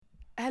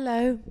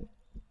Hello,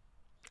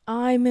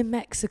 I'm in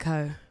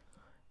Mexico.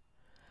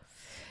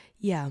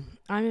 Yeah,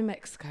 I'm in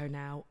Mexico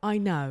now. I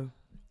know.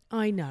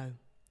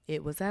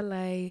 It was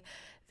LA,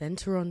 then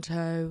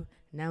Toronto,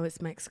 now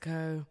it's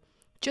Mexico.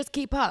 Just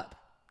keep up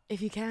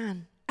if you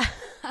can.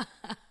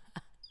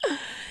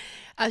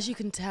 As you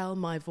can tell,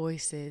 my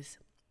voice is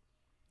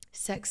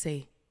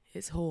sexy,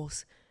 it's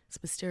hoarse, it's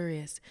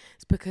mysterious.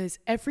 It's because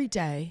every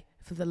day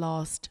for the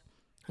last,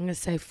 I'm going to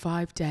say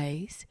 5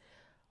 days,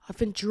 I've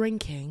been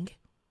drinking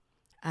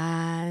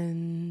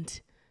and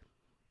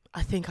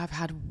I think I've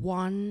had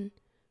one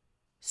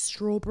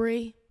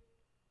strawberry.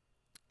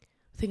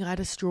 I think I had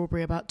a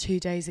strawberry about 2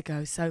 days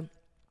ago. So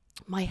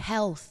my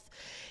health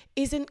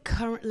isn't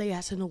currently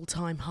at an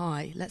all-time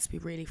high. Let's be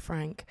really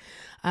frank.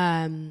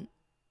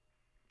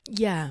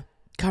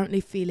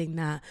 Currently feeling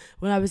that.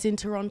 When I was in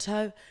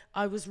Toronto,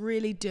 I was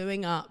really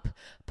doing up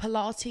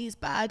Pilates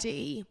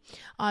baddie.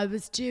 I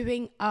was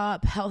doing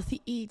up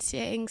healthy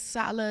eating,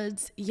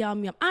 salads,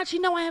 yum. Actually,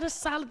 no, I had a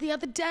salad the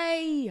other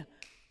day.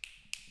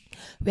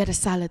 We had a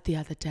salad the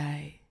other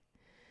day.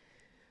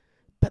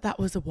 But that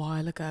was a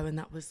while ago and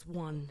that was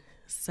one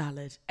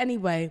salad.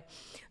 Anyway,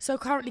 so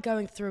currently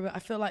going through it, I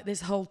feel like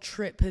this whole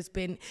trip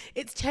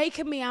it's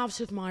taken me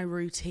out of my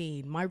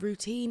routine. My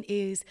routine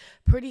is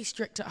pretty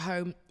strict at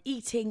home,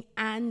 eating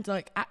and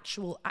like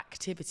actual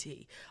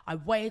activity. I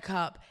wake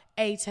up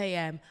 8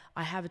 a.m.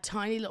 I have a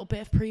tiny little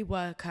bit of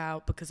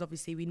pre-workout because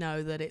obviously we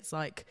know that it's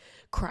like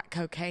crack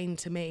cocaine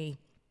to me.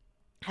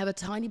 Have a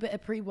tiny bit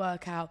of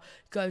pre-workout,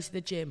 go to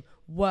the gym,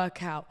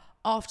 work out.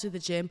 After the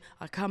gym,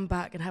 I come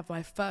back and have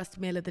my first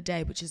meal of the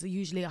day, which is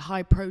usually a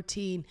high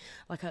protein,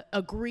 like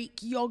a Greek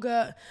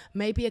yogurt,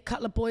 maybe a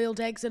couple of boiled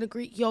eggs and a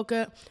Greek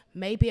yogurt,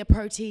 maybe a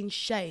protein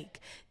shake.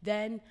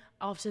 Then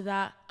after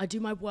that, I do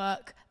my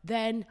work.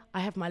 Then I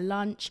have my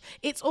lunch.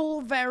 It's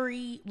all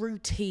very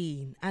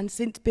routine. And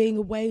since being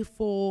away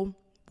for,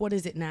 what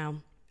is it now?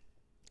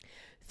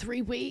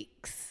 3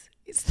 weeks?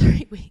 It's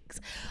 3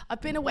 weeks. I've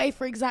been away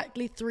for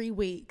exactly 3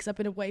 weeks. I've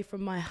been away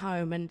from my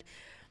home and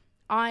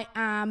I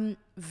am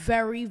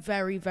very,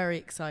 very, very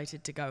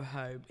excited to go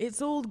home.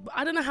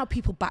 I don't know how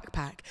people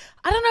backpack.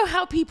 I don't know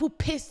how people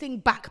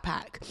pissing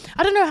backpack.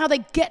 I don't know how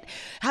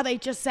they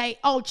just say,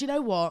 oh, do you know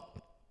what?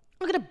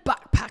 I'm going to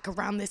backpack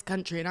around this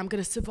country and I'm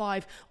going to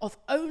survive off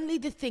only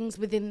the things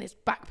within this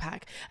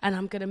backpack and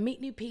I'm going to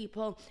meet new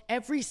people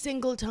every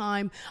single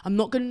time. I'm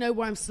not going to know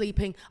where I'm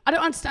sleeping. I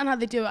don't understand how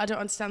they do it. I don't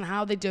understand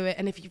how they do it.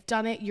 And if you've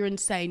done it, you're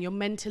insane. You're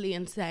mentally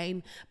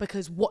insane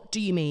because what do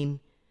you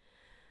mean?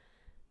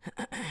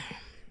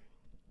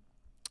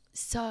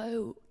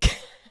 So,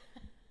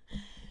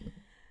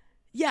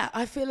 yeah,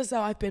 I feel as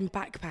though I've been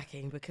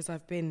backpacking because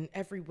I've been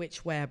every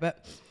which where,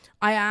 but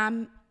I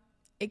am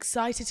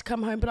excited to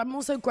come home, but I'm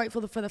also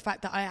grateful for the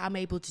fact that I am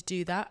able to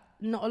do that.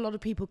 Not a lot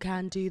of people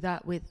can do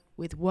that with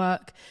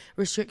work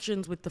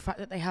restrictions, with the fact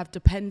that they have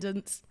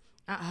dependents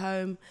at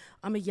home.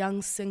 I'm a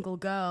young single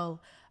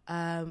girl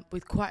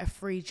with quite a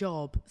free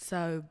job,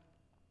 so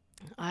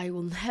I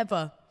will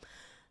never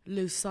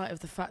lose sight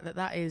of the fact that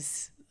that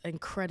is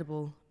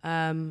incredible.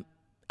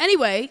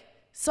 Anyway,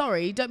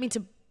 sorry, don't mean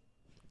to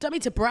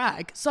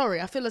brag. Sorry,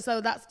 I feel as though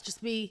that's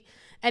just me.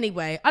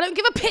 Anyway, I don't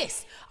give a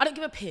piss.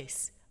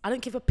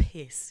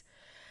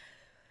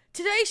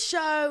 Today's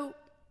show,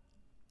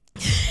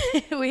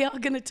 we are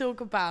going to talk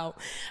about,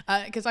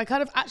 because I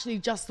kind of actually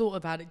just thought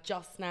about it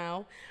just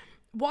now.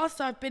 Whilst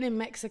I've been in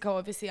Mexico,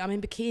 obviously, I'm in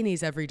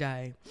bikinis every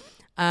day.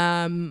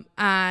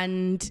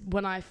 And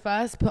when I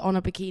first put on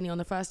a bikini on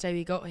the first day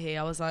we got here,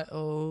 I was like,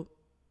 a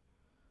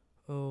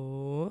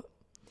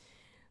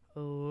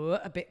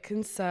bit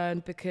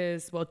concerned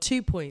because, well,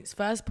 2 points.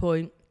 First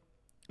point,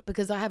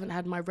 because I haven't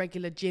had my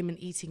regular gym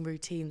and eating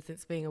routine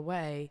since being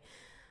away,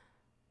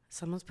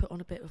 someone's put on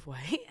a bit of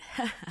weight.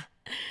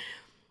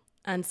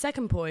 And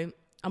second point,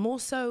 I'm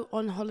also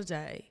on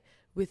holiday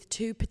with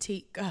 2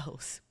 petite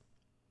girls.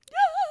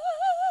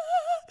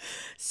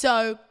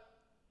 So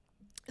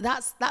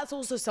that's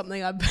also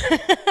something I'm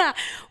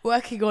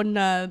working on.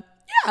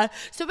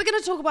 So we're going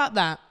to talk about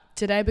that.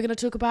 Today we're going to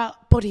talk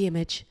about body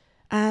image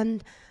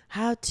and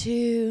how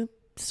to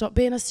stop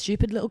being a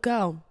stupid little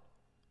girl.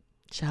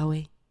 Shall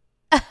we?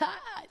 I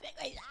think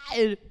we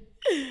should.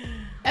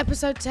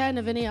 Episode 10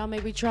 of In ER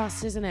May We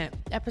Trust, isn't it?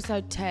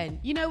 Episode 10.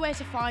 You know where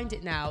to find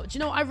it now. Do you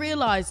know what? I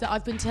realised that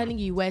I've been telling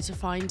you where to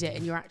find it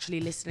and you're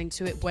actually listening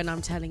to it when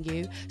I'm telling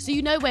you. So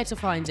you know where to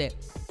find it.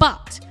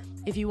 But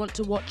if you want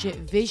to watch it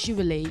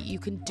visually, you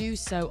can do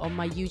so on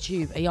my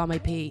YouTube,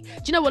 Ayame P. Do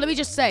you know what? Let me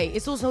just say,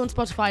 it's also on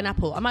Spotify and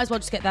Apple. I might as well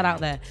just get that out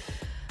there.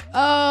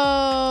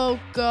 Oh,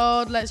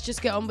 God. Let's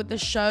just get on with the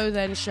show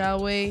then,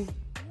 shall we?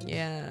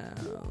 Yeah.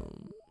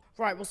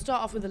 Right, we'll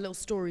start off with a little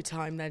story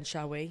time then,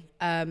 shall we?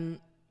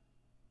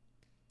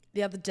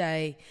 The other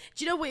day,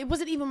 do you know what? It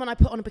wasn't even when I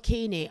put on a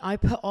bikini. I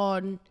put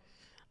on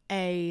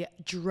a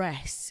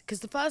dress.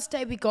 Because the first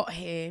day we got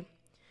here,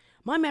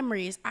 my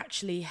memory is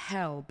actually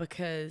hell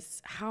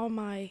because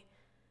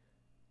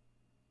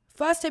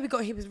First day we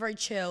got here was very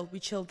chill. We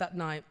chilled that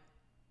night.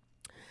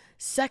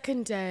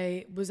 Second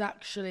day was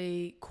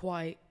actually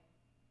quite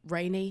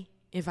rainy.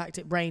 In fact,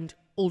 it rained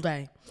all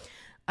day.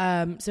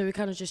 So we were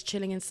kind of just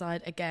chilling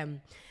inside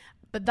again.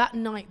 But that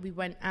night we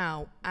went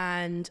out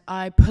and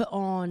I put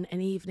on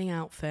an evening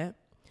outfit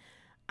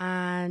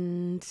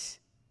and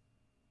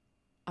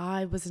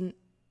I wasn't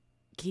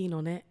keen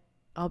on it,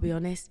 I'll be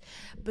honest,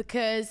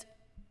 because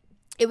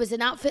it was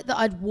an outfit that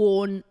I'd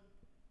worn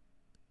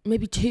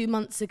maybe 2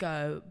 months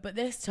ago, but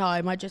this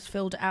time I just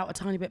filled it out a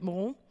tiny bit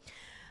more.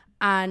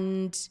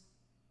 And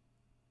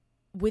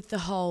with the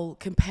whole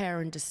compare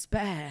and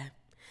despair,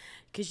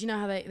 because you know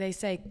how they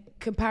say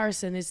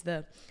comparison is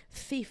the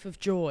thief of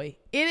joy.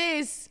 It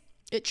is.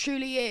 It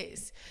truly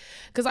is.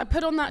 Because I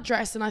put on that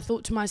dress and I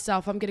thought to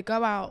myself, I'm going to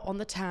go out on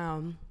the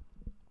town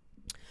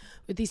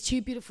with these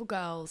two beautiful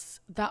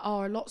girls that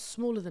are a lot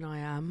smaller than I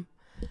am.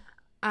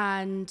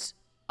 And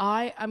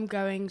I am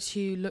going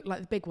to look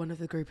like the big one of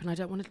the group. And I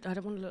don't want to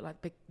look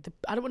like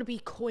I don't want to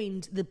be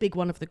coined the big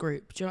one of the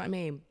group. Do you know what I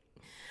mean?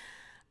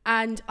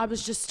 And I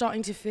was just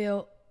starting to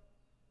feel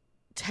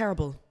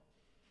terrible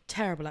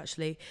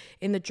actually,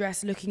 in the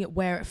dress, looking at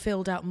where it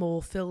filled out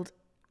more, filled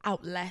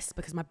out less,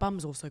 because my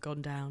bum's also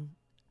gone down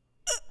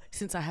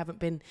since I haven't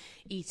been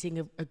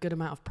eating a good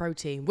amount of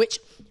protein, which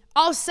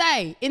I'll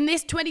say, in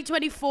this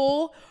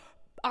 2024,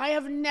 I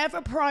have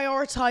never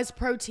prioritized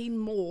protein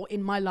more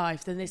in my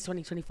life than this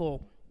 2024.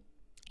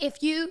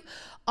 If you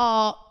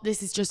are,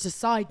 this is just a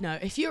side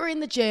note, if you're in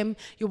the gym,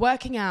 you're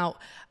working out,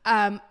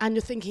 and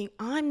you're thinking,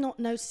 I'm not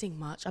noticing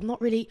much, I'm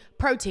not really,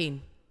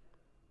 protein.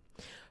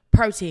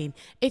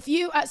 If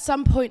you at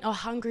some point are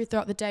hungry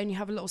throughout the day and you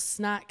have a little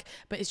snack,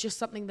 but it's just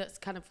something that's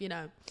kind of,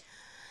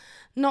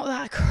 not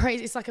that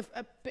crazy, it's like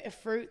a bit of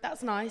fruit,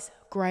 that's nice,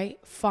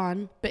 great,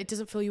 fun, but it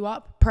doesn't fill you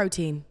up,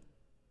 protein.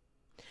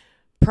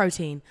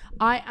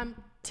 I am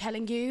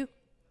telling you,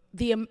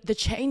 the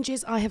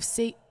changes I have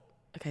seen.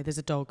 Okay, there's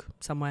a dog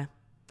somewhere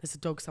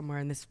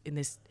in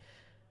this.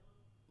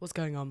 What's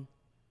going on?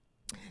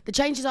 The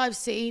changes I've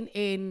seen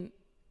in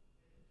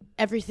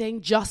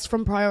everything just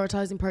from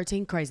prioritizing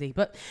protein, crazy.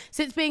 But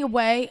since being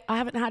away, I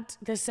haven't had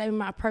the same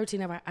amount of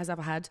protein as I've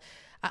had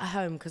at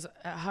home, because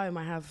at home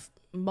I have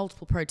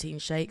multiple protein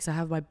shakes. I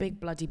have my big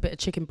bloody bit of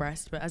chicken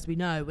breast, but as we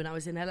know, when I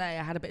was in LA,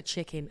 I had a bit of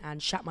chicken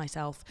and shat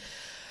myself.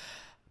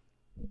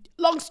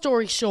 Long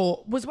story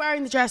short, was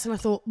wearing the dress and I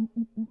thought,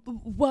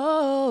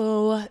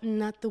 whoa,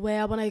 not the way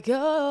I want to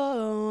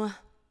go.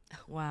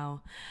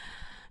 Wow.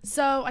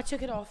 So I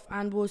took it off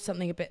and wore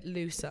something a bit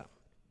looser.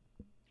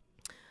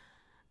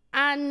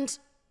 And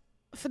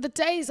for the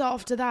days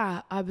after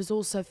that, I was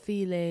also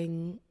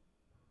feeling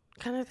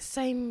kind of the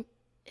same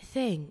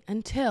thing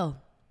until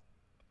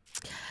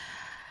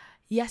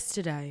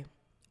yesterday.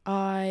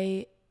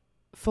 I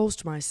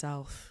forced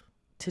myself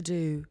to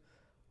do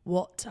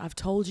what I've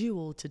told you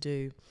all to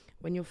do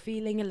when you're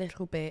feeling a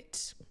little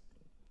bit,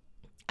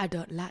 I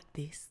don't like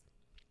this.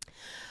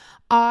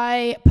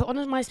 I put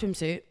on my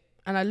swimsuit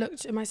and I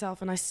looked at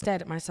myself and I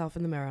stared at myself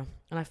in the mirror,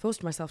 and I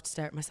forced myself to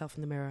stare at myself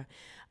in the mirror,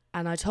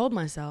 and I told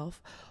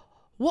myself,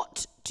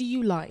 what do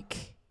you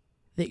like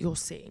that you're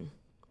seeing?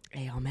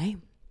 AMA.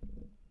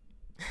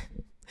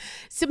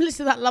 Similar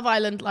to that Love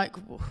Island, like,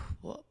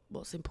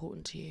 what's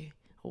important to you?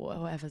 Or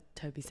whatever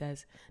Toby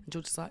says. And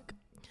George is like,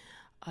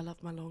 I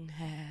love my long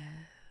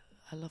hair.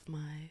 I love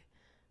my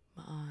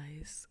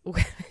eyes.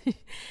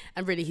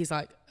 And really he's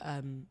like,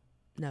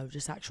 no,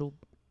 just actual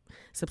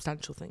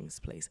substantial things,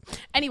 please.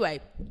 Anyway,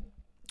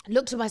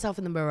 looked at myself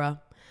in the mirror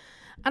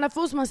and I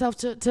forced myself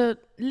to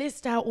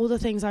list out all the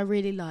things I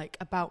really like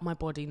about my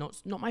body, not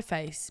my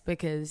face,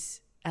 because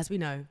as we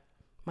know,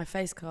 my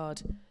face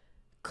card,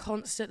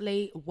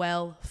 constantly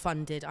well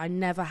funded. I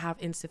never have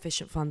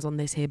insufficient funds on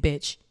this here,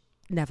 bitch.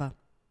 Never.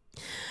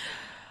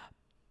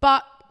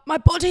 But my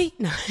body,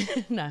 no.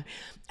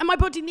 And my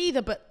body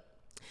neither, but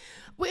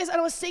and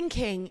I was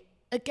thinking,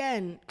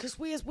 again, because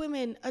we as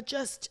women are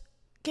just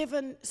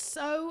given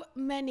so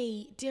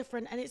many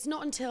different, and it's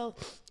not until,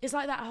 it's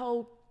like that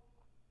whole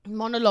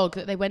monologue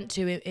that they went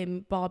to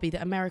in Barbie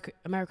that America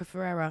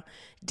Ferrera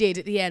did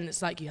at the end.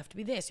 It's like, you have to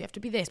be this,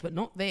 but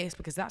not this,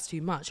 because that's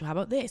too much. Or how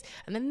about this?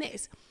 And then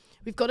this.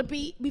 We've got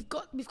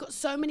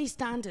so many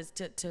standards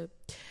to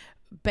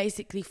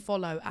basically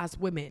follow as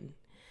women.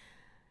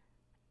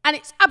 And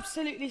it's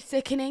absolutely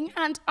sickening.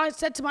 And I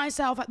said to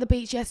myself at the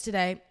beach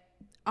yesterday,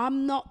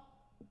 I'm not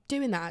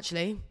doing that,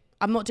 actually.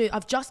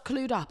 I've just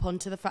clued up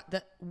onto the fact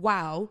that,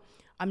 wow,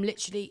 I'm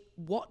literally,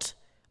 what?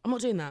 I'm not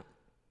doing that.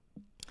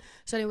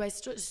 So anyway,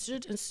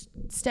 stood and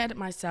stared at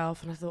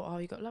myself, and I thought, oh,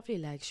 you've got lovely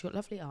legs, you've got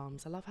lovely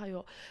arms. I love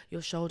how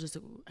your shoulders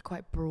are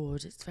quite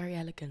broad. It's very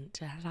elegant.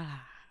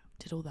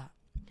 Did all that.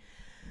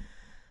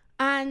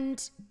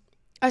 And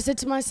I said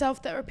to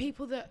myself, there are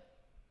people that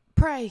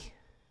pray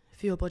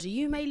for your body.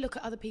 You may look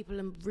at other people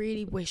and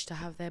really wish to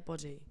have their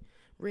body.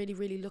 Really,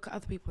 really look at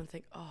other people and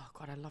think, oh,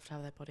 God, I'd love to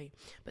have their body.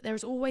 But there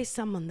is always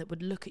someone that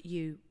would look at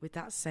you with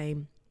that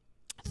same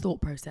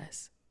thought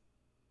process.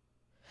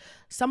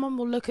 Someone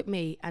will look at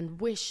me and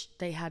wish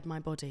they had my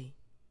body.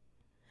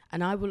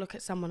 And I will look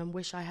at someone and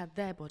wish I had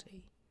their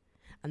body.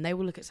 And they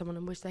will look at someone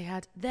and wish they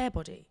had their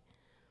body.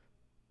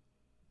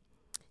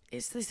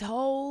 It's this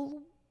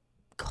whole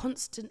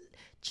constant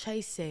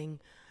chasing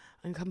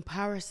and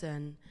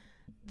comparison,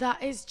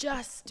 that is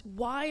just,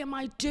 why am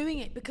I doing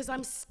it? Because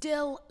I'm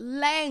still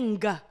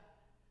Leng.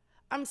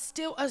 I'm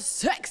still a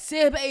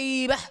sexy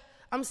babe.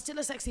 I'm still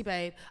a sexy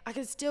babe. I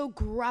can still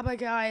grab a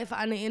guy if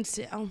I need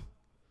to.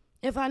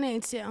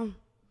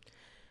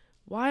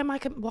 Why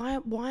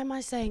am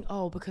I saying,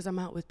 oh, because I'm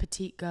out with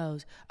petite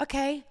girls?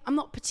 Okay, I'm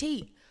not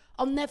petite.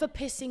 I'll never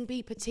pissing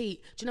be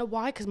petite. Do you know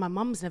why? Because my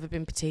mum's never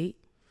been petite.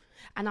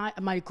 And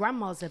my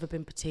grandma's never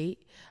been petite.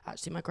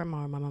 Actually, my grandma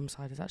on my mum's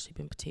side has actually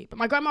been petite. But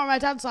my grandma on my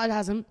dad's side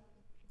hasn't.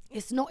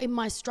 It's not in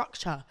my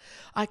structure.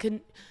 I can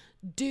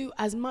do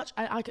as much.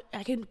 I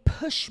can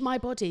push my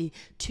body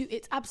to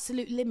its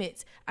absolute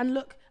limits and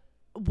look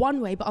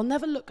one way, but I'll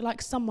never look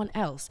like someone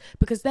else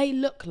because they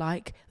look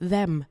like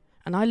them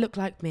and I look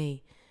like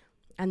me.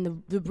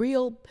 And the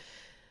real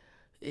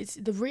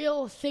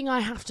thing I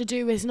have to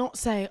do is not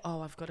say,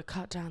 oh, I've got to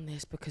cut down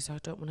this because I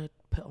don't want to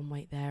put on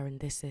weight there and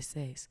this.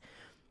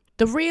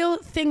 The real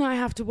thing I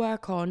have to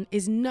work on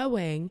is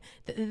knowing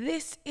that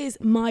this is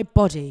my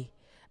body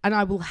and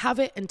I will have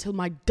it until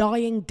my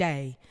dying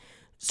day.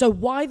 So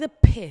why the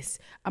piss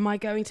am I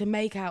going to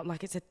make out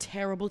like it's a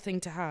terrible thing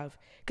to have?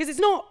 Because it's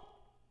not.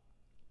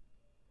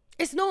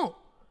 It's not.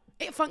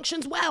 It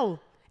functions well.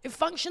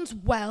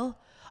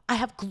 I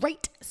have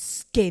great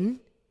skin.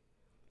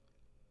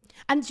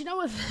 And you know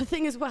what the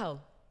thing as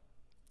well?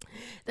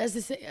 There's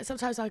this,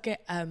 sometimes I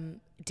get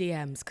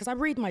DMs, because I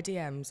read my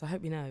DMs, I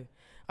hope you know.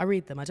 I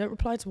read them. I don't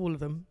reply to all of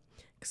them,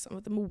 because some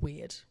of them are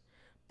weird.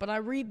 But I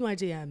read my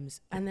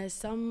DMs, and there's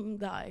some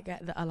that I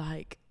get that are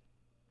like,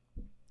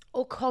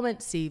 or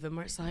comments even,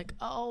 where it's like,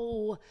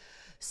 oh,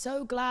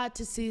 so glad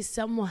to see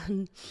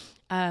someone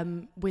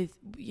with,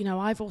 you know,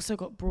 I've also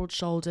got broad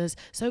shoulders.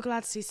 So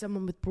glad to see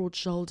someone with broad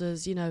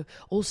shoulders, you know,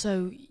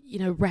 also, you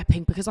know,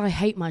 repping, because I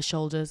hate my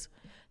shoulders.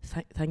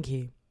 Thank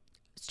you.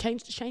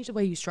 Change the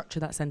way you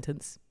structure that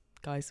sentence,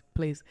 guys,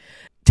 please.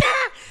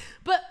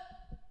 But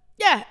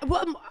yeah,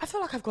 well, I feel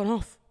like I've gone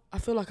off. I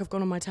feel like I've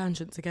gone on my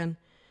tangents again.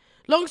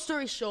 Long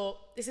story short,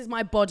 this is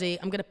my body.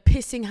 I'm going to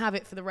pissing have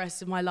it for the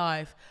rest of my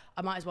life.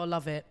 I might as well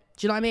love it.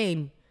 Do you know what I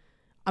mean?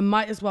 I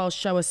might as well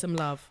show her some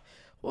love.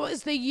 What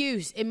is the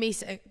use in me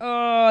saying,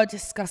 oh,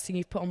 disgusting,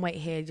 you've put on weight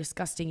here,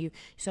 disgusting, you're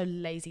so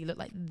lazy, you look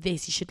like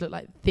this, you should look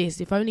like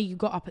this. If only you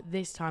got up at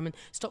this time and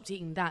stopped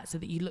eating that so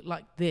that you look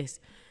like this.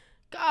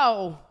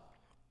 Go.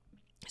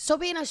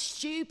 Stop being a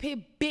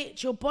stupid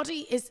bitch. Your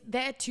body is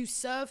there to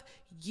serve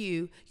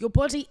you. Your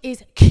body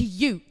is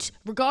cute,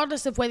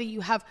 regardless of whether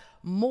you have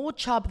more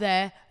chub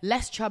there,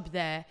 less chub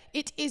there.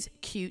 It is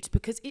cute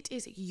because it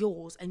is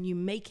yours and you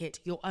make it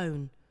your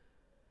own.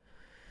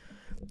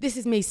 This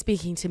is me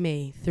speaking to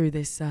me through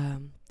this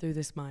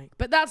mic.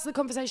 But that's the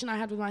conversation I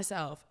had with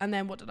myself. And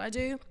then what did I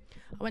do?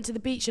 I went to the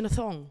beach in a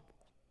thong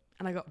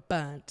and I got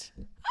burnt.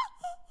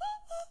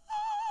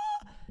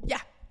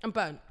 Yeah, I'm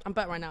burnt. I'm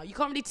burnt right now. You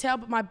can't really tell,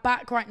 but my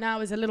back right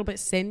now is a little bit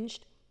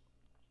singed.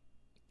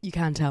 You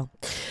can tell.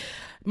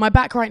 My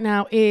back right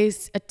now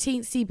is a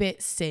teensy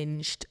bit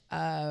singed,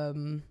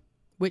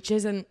 which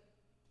isn't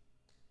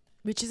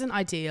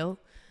ideal.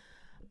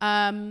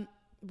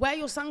 Wear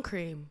your sun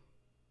cream.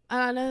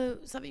 And I know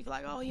some people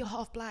are like, oh, you're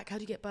half black. How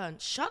do you get burnt?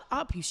 Shut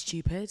up, you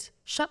stupid.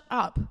 Shut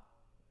up.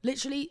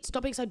 Literally,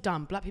 stop being so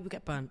dumb. Black people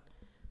get burnt.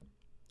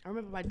 I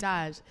remember my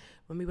dad,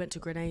 when we went to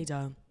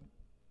Grenada,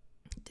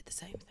 did the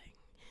same thing.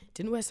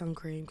 Didn't wear sun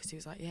cream because he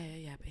was like,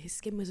 yeah. But his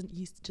skin wasn't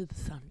used to the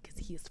sun because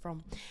he is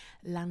from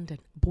London,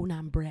 born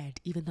and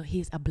bred, even though he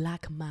is a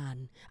black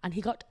man. And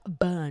he got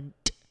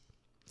burnt.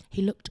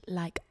 He looked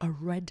like a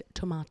red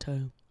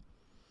tomato.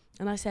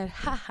 And I said,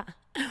 ha,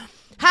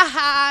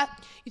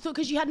 you thought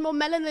because you had more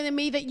melanin than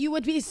me that you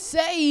would be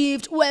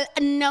saved. Well,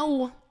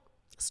 no,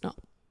 it's not.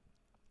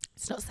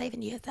 It's not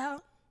saving you,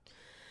 though.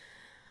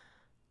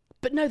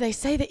 But no, they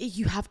say that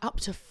you have up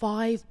to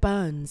 5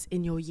 burns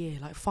in your year,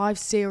 like 5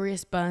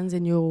 serious burns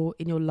in your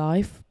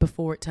life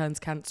before it turns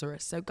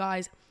cancerous. So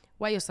guys,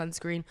 wear your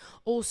sunscreen.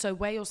 Also,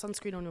 wear your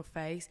sunscreen on your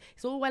face.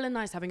 It's all well and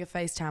nice having a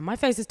face tan. My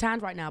face is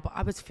tanned right now, but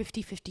I was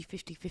 50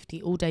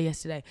 all day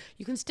yesterday.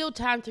 You can still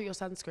tan through your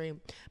sunscreen,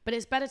 but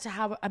it's better to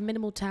have a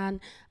minimal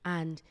tan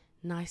and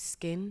nice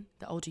skin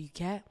the older you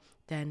get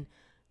than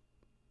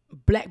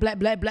black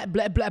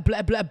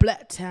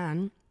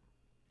tan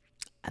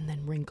and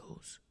then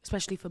wrinkles,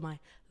 especially for my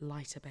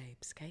lighter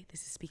babes, okay?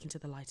 This is speaking to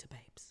the lighter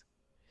babes.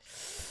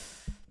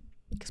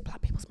 Because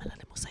black people's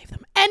melanin will save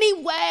them.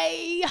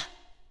 Anyway,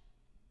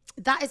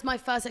 that is my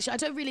first section. I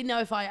don't really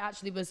know if I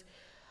actually was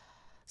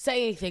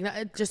saying anything,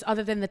 just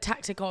other than the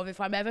tactic of if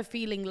I'm ever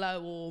feeling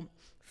low or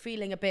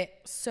feeling a bit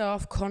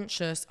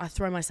self-conscious, I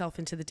throw myself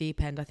into the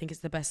deep end. I think it's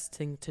the best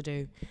thing to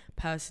do,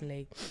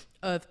 personally,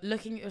 of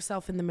looking at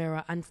yourself in the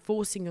mirror and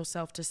forcing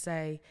yourself to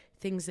say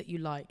things that you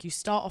like. You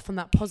start off on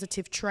that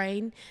positive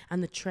train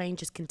and the train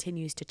just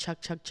continues to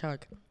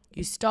chug.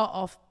 You start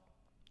off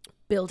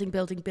building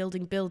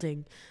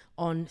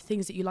on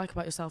things that you like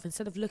about yourself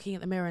instead of looking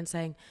at the mirror and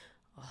saying,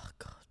 oh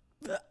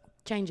God,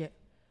 change it.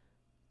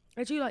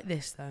 I do like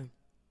this though.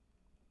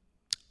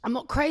 I'm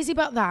not crazy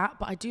about that,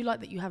 but I do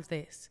like that you have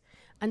this.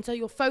 And so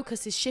your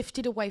focus is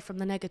shifted away from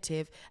the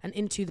negative and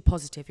into the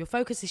positive. Your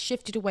focus is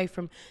shifted away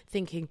from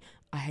thinking,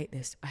 I hate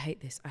this, I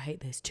hate this, I hate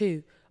this,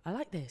 to I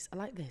like this, I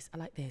like this, I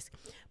like this.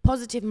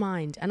 Positive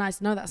mind. And I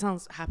know that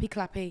sounds happy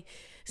clappy,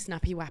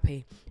 snappy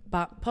wappy,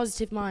 but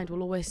positive mind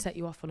will always set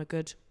you off on a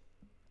good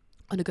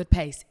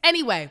pace.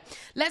 Anyway,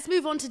 let's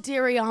move on to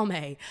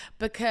Diriame,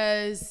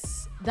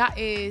 because that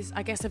is,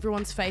 I guess,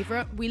 everyone's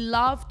favorite. We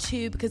love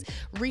to, because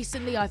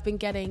recently I've been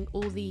getting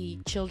all the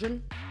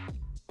children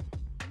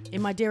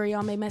in my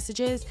Diriame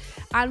messages,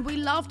 and we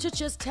love to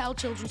just tell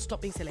children,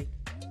 stop being silly.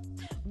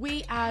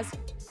 We as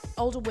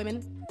older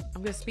women,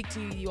 I'm going to speak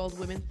to you older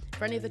women,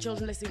 for any of the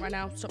children listening right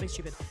now, stop being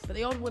stupid. But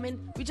the older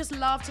women, we just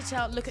love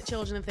to look at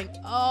children and think,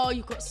 oh,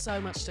 you've got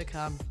so much to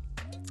come.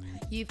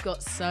 You've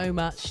got so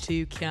much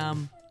to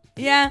come.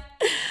 Yeah.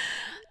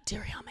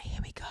 Diriame,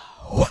 here we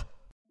go.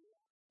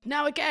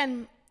 Now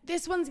again,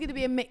 this one's going to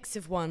be a mix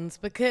of ones,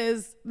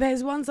 because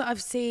there's ones that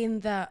I've seen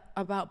that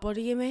about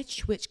body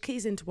image, which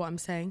keys into what I'm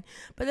saying.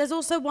 But there's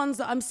also ones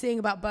that I'm seeing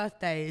about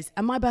birthdays.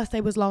 And my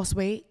birthday was last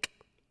week.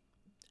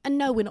 And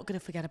no, we're not going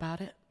to forget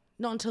about it.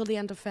 Not until the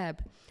end of Feb.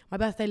 My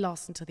birthday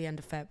lasts until the end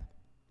of Feb,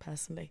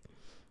 personally.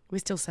 We're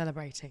still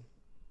celebrating.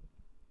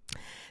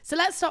 So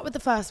let's start with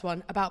the first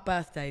one about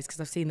birthdays, because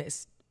I've seen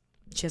this.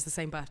 She has the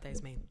same birthday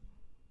as me.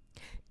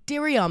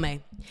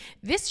 Diriame,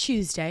 this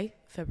Tuesday,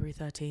 February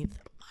 13th,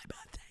 my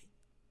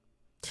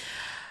birthday,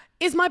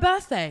 is my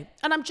birthday.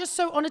 And I'm just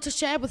so honored to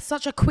share with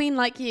such a queen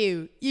like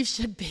you. You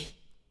should be.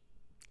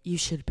 You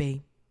should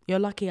be. You're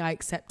lucky I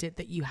accepted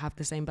that you have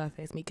the same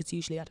birthday as me, because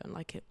usually I don't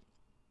like it.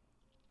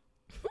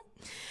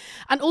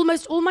 And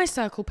almost all my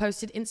circle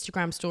posted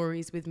Instagram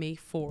stories with me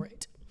for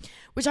it,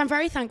 which I'm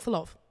very thankful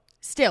of.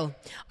 Still,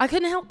 I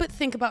couldn't help but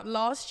think about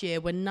last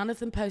year when none of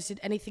them posted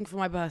anything for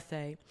my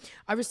birthday.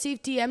 I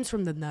received DMs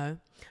from them though,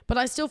 but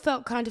I still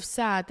felt kind of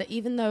sad that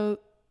even though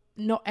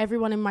not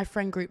everyone in my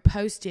friend group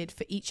posted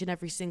for each and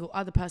every single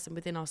other person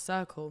within our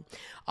circle,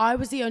 I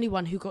was the only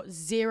one who got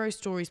 0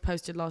 stories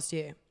posted last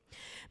year.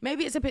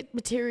 Maybe it's a bit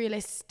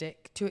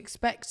materialistic to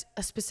expect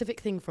a specific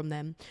thing from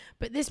them,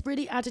 but this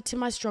really added to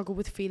my struggle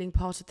with feeling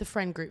part of the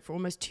friend group for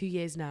almost 2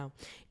 years now.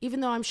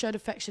 Even though I'm showed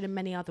affection in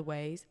many other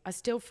ways, I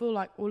still feel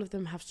like all of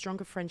them have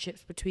stronger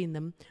friendships between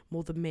them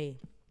more than me.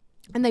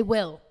 And they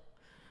will.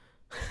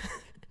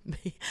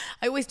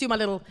 I always do my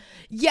little,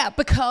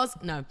 because,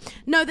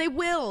 no, they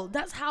will.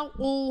 That's how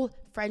all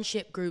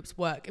friendship groups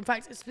work. In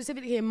fact,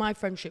 specifically in my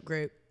friendship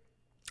group,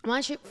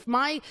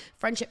 my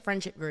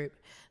friendship group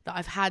that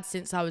I've had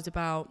since I was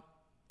about,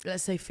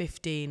 let's say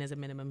 15 as a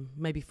minimum,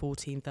 maybe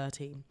 14,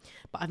 13.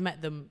 But I've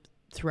met them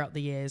throughout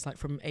the years, like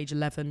from age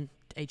 11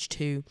 to age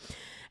 2.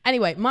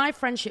 Anyway, my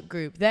friendship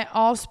group, there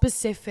are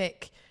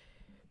specific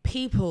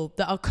people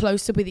that are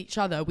closer with each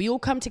other. We all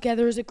come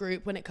together as a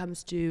group when it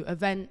comes to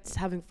events,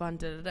 having fun,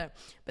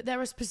 But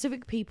there are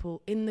specific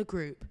people in the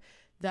group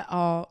that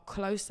are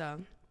closer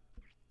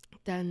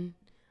than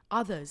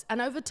others. And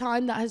over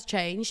time that has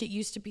changed. It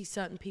used to be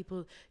certain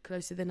people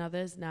closer than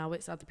others. Now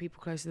it's other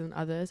people closer than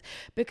others,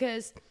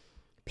 because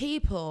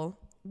people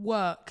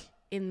work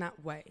in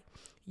that way.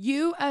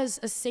 You as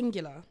a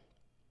singular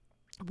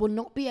will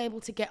not be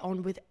able to get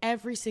on with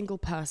every single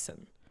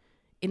person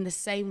in the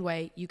same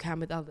way you can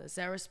with others.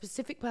 There are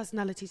specific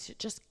personalities that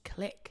just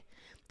click.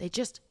 They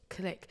just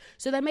click.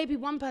 So there may be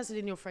one person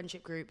in your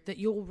friendship group that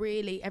you're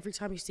really, every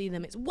time you see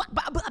them, it's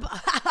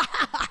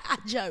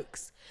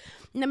jokes.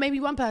 And there may be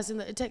one person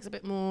that it takes a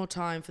bit more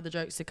time for the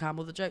jokes to come,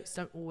 or the jokes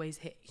don't always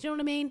hit. You know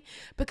what I mean?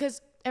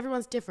 Because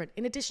everyone's different.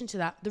 In addition to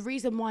that, the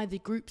reason why the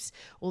groups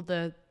or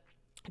the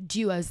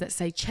duos that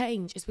say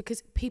change is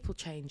because people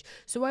change.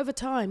 So over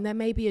time, there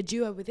may be a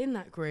duo within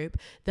that group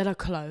that are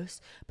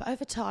close, but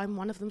over time,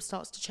 one of them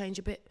starts to change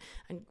a bit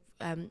and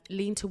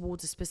lean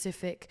towards a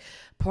specific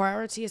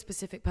priority, a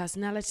specific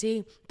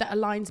personality that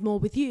aligns more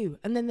with you,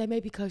 and then they may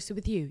be closer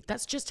with you.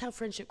 That's just how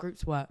friendship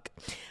groups work.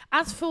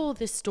 As for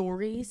the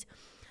stories,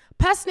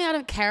 personally, I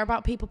don't care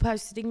about people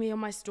posting me on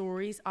my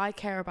stories. I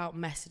care about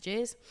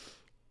messages.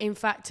 In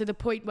fact, to the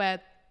point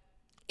where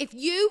if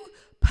you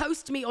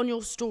post me on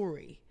your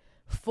story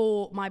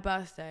for my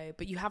birthday,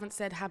 but you haven't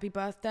said happy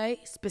birthday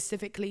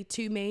specifically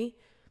to me,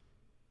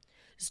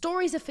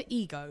 stories are for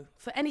ego,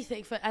 for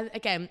anything. And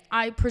again,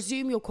 I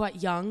presume you're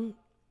quite young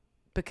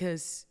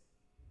because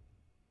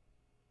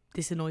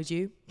this annoys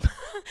you.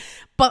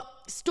 But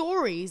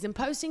stories and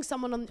posting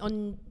someone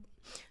on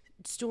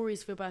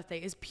stories for your birthday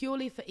is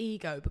purely for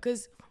ego,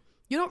 because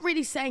you're not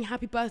really saying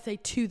happy birthday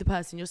to the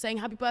person. You're saying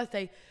happy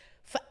birthday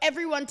for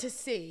everyone to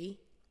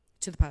see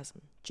to the person.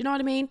 Do you know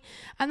what I mean?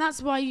 And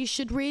that's why you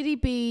should really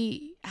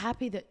be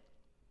happy that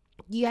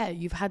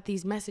you've had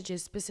these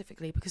messages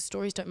specifically, because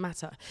stories don't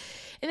matter.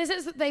 In the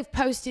sense that they've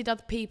posted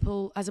other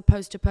people as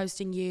opposed to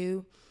posting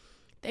you,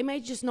 they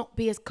may just not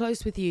be as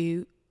close with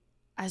you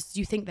as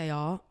you think they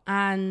are.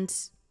 And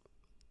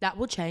that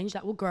will change.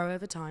 That will grow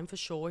over time for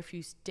sure if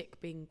you stick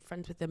being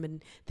friends with them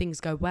and things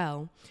go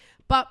well.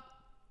 But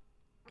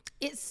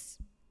it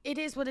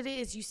is what it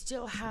is. You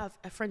still have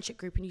a friendship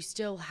group and you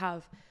still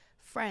have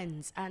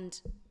friends. And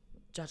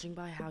judging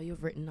by how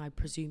you've written, I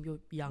presume you're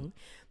young,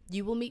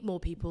 You will meet more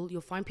people.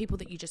 You'll find people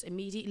that you just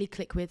immediately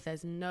click with.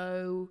 There's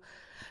no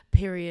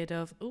period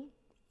of, oh,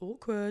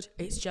 awkward.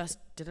 It's just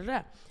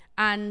da-da-da.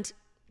 And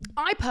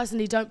I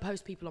personally don't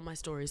post people on my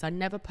stories. I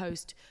never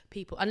post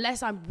people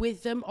unless I'm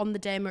with them on the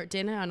day we're at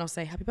dinner, and I'll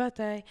say happy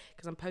birthday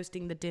because I'm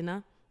posting the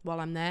dinner while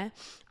I'm there.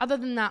 Other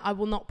than that, I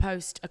will not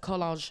post a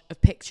collage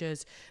of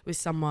pictures with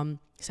someone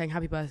saying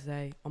happy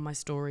birthday on my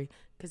story,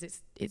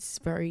 because it's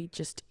very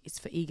just, it's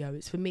for ego.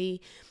 It's for me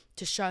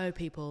to show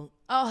people,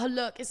 oh,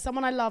 look, it's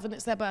someone I love and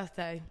it's their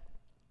birthday.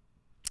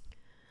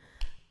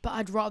 But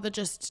I'd rather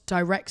just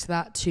direct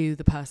that to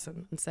the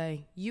person and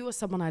say, you are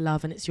someone I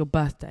love and it's your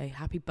birthday.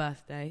 Happy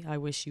birthday. I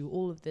wish you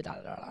all of the da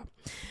da da.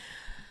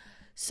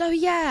 So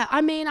yeah,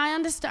 I mean, I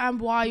understand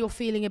why you're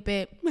feeling a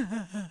bit,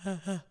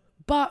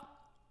 but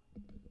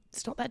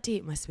it's not that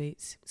deep, my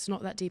sweets. It's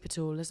not that deep at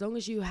all. As long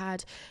as you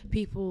had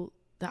people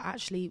that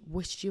actually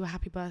wished you a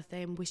happy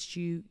birthday and wished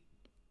you,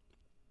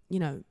 you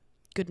know,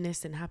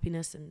 goodness and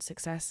happiness and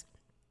success,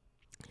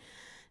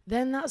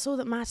 then that's all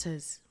that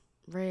matters,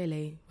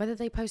 really. Whether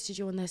they posted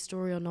you on their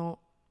story or not.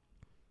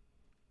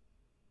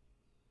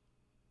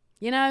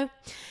 You know?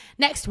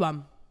 Next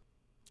one.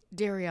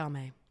 Dear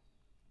Iyame,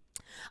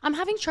 I'm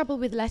having trouble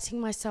with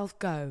letting myself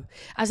go,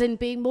 as in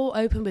being more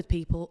open with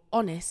people,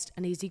 honest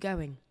and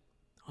easygoing.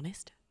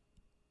 Honest?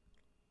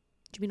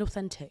 Do you mean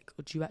authentic,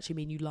 or do you actually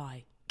mean you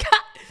lie?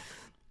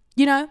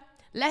 You know,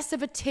 less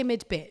of a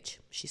timid bitch,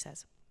 she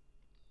says.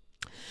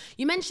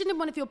 You mentioned in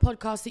one of your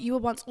podcasts that you were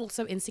once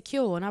also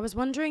insecure, and I was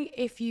wondering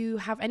if you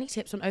have any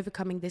tips on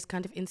overcoming this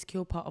kind of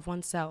insecure part of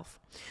oneself.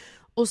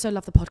 Also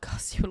love the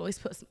podcast. You will always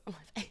put a smile on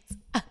my face.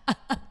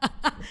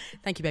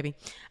 Thank you, baby.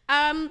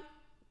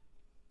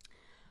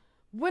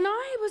 When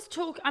I was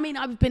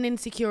I've been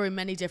insecure in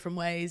many different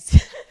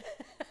ways.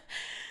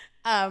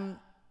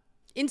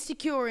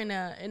 Insecure in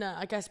a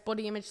I guess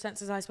body image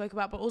sense, as I spoke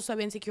about, but also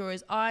insecure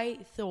as I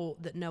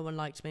thought that no one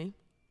liked me.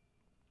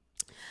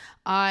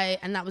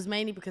 And that was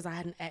mainly because I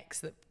had an ex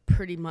that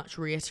pretty much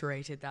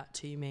reiterated that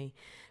to me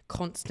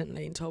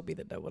constantly and told me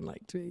that no one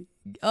liked me.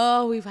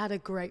 Oh, we've had a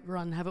great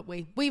run, haven't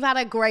we? We've had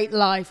a great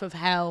life of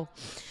hell.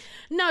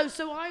 No,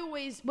 so I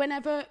always,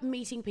 whenever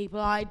meeting people,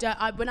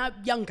 when I'm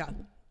younger,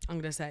 I'm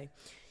going to say,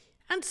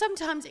 and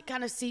sometimes it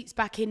kind of seeps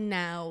back in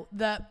now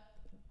that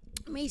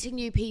meeting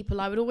new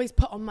people, I would always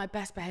put on my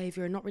best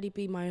behavior and not really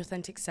be my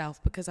authentic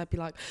self, because I'd be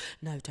like,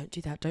 no, don't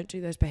do that. Don't do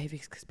those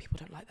behaviors because people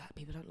don't like that.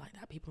 People don't like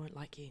that. People won't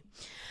like you.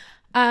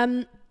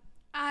 And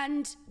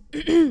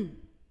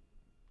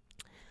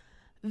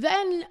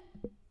then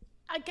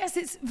I guess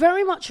it's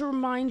very much a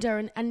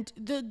reminder, and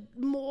the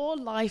more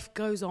life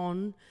goes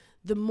on,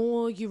 the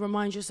more you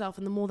remind yourself,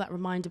 and the more that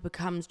reminder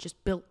becomes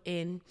just built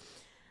in,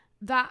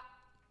 that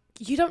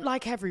you don't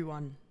like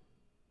everyone.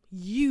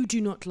 You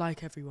do not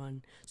like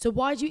everyone. So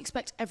why do you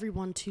expect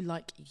everyone to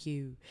like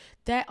you?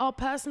 There are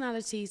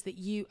personalities that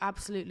you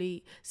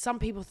absolutely, some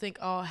people think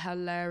are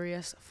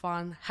hilarious,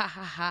 fun, ha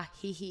ha ha,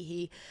 he he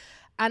he,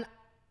 and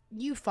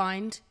you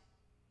find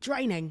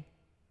draining,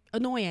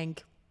 annoying,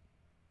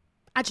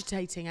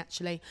 agitating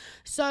actually.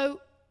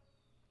 So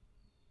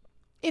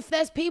if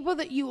there's people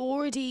that you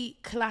already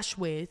clash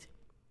with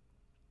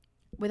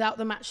without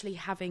them actually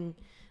having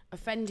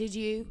offended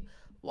you,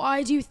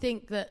 why do you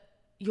think that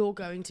you're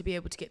going to be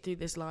able to get through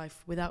this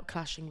life without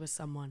clashing with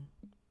someone?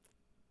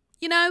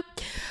 You know,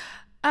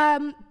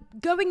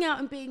 going out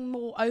and being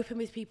more open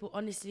with people,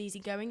 honest and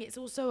easygoing, it's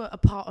also a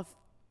part of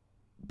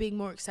being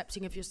more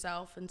accepting of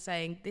yourself and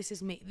saying, this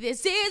is me,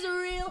 this is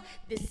real,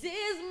 this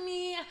is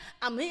me,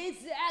 I'm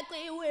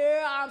exactly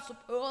where I'm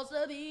supposed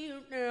to be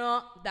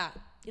now. That,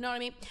 you know what I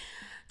mean?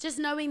 Just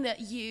knowing that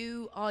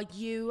you are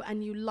you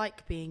and you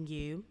like being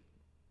you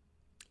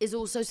is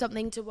also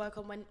something to work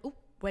on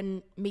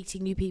when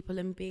meeting new people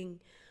and being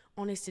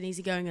honest and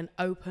easygoing and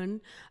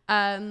open.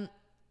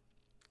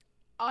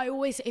 I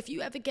always, if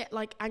you ever get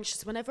like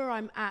anxious whenever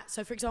I'm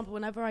so for example,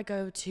 whenever I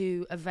go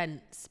to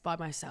events by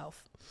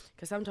myself,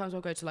 because sometimes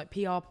I'll go to like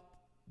PR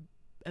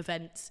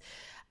events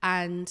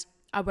and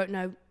I won't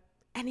know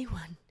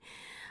anyone.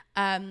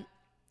 I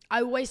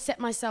always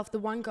set myself the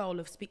one goal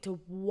of speak to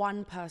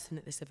one person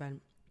at this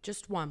event,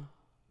 just one.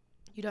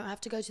 You don't have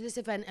to go to this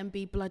event and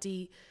be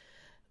bloody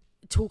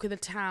talk of the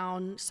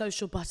town,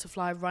 social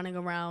butterfly, running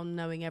around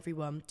knowing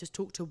everyone. Just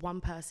talk to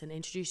one person,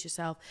 introduce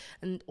yourself,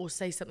 or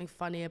say something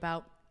funny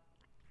about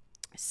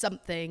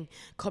something,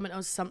 comment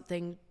on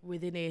something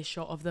within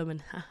earshot of them,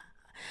 and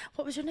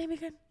what was your name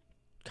again?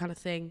 Kind of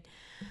thing.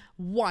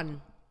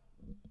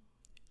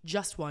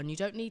 Just one. You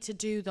don't need to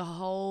do the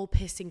whole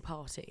pissing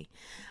party.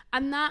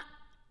 And that,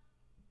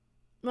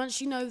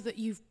 once you know that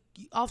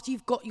after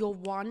you've got your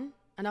one,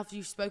 and after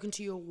you've spoken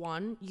to your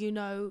one, you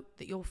know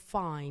that you're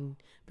fine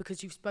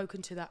because you've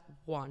spoken to that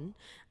one,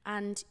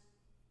 and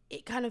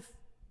it kind of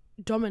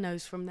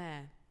dominoes from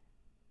there.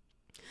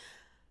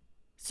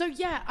 So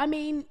yeah, I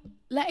mean,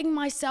 letting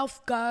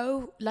myself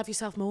go, love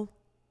yourself more,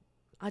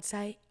 I'd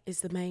say, is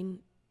the main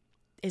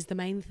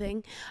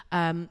thing.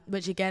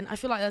 Which again, I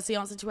feel like that's the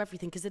answer to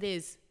everything, because it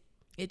is.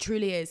 It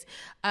truly is.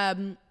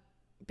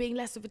 Being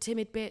less of a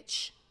timid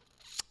bitch.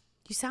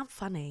 You sound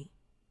funny.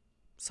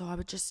 So I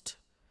would just,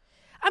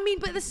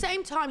 but at the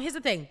same time, here's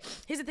the thing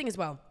as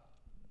well.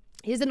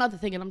 Here's another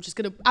thing, and I'm just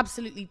going to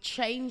absolutely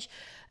change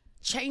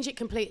it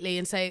completely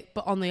and say,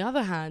 but on the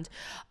other hand,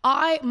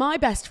 my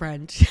best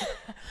friend,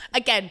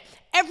 again,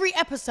 every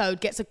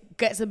episode gets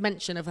a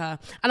mention of her,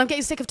 and I'm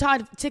getting sick and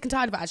tired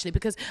of it, actually,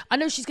 because I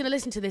know she's going to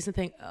listen to this and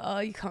think,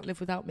 oh, you can't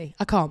live without me.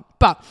 I can't,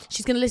 but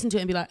she's going to listen to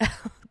it and be like,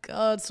 oh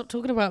God, stop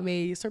talking about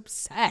me. You're so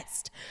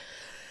obsessed.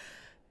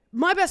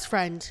 My best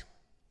friend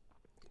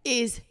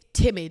is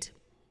timid.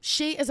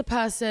 She as a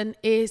person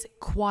is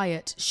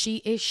quiet.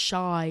 She is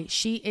shy.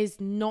 She is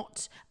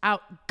not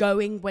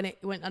outgoing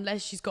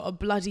unless she's got a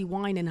bloody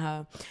wine in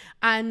her.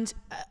 And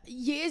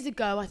years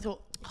ago, I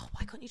thought, oh,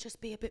 why can't you just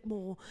be a bit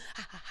more?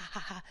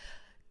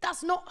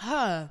 That's not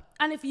her.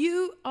 And if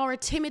you are a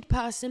timid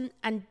person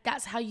and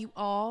that's how you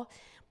are,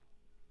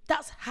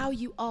 that's how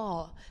you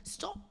are.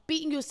 Stop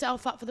beating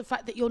yourself up for the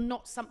fact that you're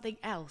not something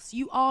else.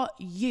 You are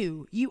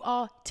you. You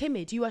are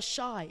timid. You are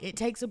shy. It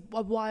takes a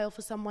while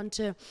for someone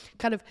to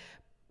kind of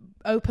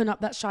open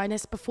up that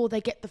shyness before they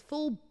get the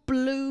full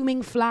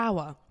blooming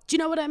flower. Do you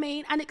know what I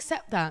mean? And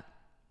accept that.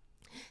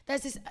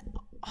 There's this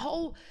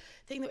whole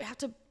thing that we have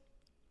to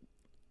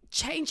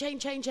change.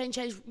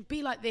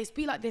 Be like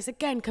this.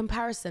 Again,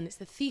 comparison. It's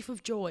the thief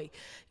of joy.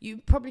 You're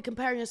probably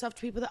comparing yourself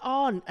to people that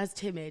aren't as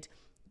timid.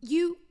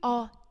 You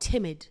are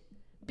timid.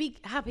 Be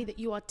happy that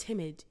you are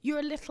timid. You're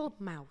a little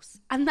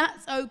mouse. And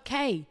that's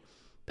okay.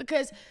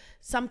 Because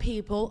some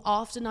people,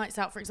 after nights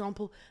out, for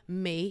example,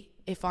 me,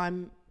 if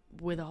I'm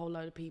with a whole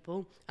load of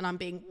people and I'm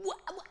being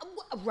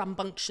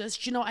rambunctious,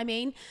 do you know what I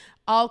mean?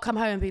 I'll come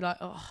home and be like,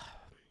 oh,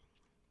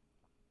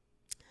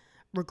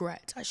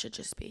 regret. I should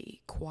just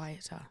be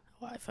quieter.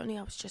 Well, if only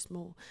I was just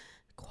more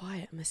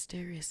quiet and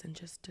mysterious and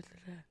just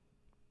da-da-da.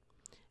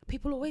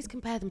 People always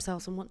compare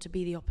themselves and want to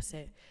be the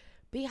opposite.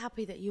 Be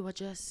happy that you are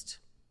just...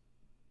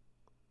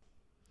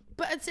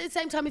 But at the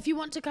same time, if you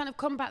want to kind of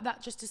combat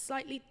that just a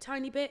slightly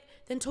tiny bit,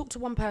 then talk to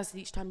one person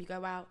each time you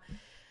go out.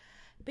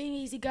 Being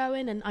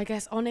easygoing and, I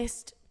guess,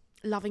 honest,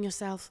 loving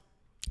yourself.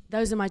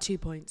 Those are my 2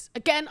 points.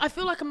 Again, I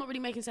feel like I'm not really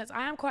making sense.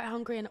 I am quite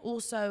hungry, and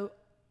also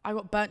I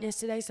got burnt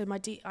yesterday, so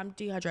I'm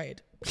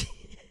dehydrated.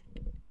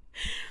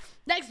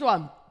 Next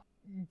one.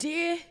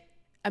 Dear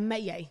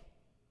Ameye.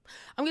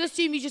 I'm going to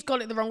assume you just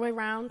got it the wrong way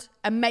round.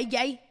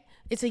 Ameye.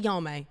 It's a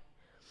Yame.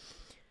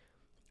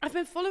 I've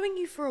been following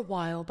you for a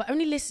while, but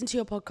only listened to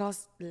your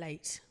podcast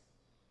late.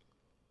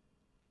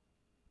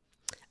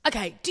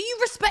 Okay, do you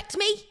respect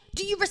me?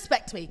 Do you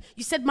respect me?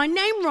 You said my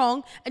name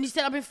wrong, and you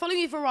said I've been following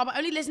you for a while, but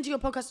only listen to your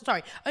podcast.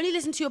 Sorry, only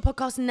listen to your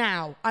podcast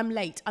now. I'm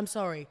late. I'm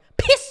sorry.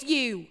 Piss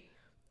you!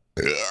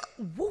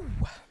 Woo.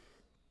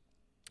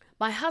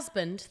 My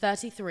husband,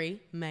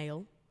 33,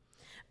 male,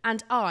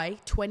 and I,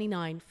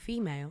 29,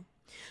 female,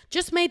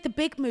 just made the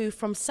big move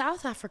from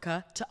South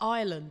Africa to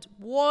Ireland.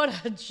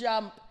 What a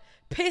jump.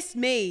 Piss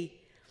me.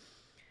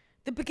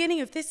 The beginning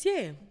of this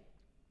year.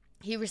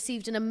 He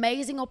received an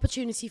amazing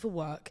opportunity for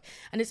work,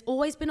 and it's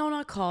always been on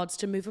our cards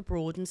to move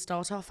abroad and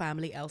start our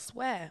family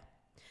elsewhere.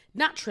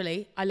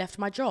 Naturally, I left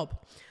my job.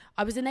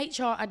 I was an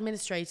HR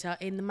administrator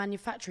in the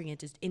manufacturing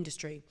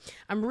industry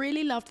and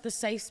really loved the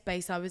safe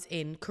space I was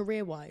in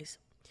career-wise.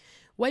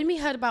 When we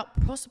heard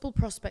about possible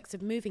prospects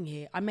of moving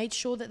here, I made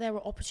sure that there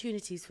were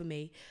opportunities for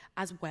me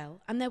as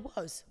well, and there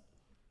was.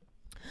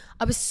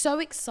 I was so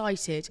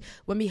excited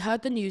when we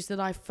heard the news that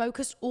I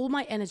focused all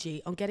my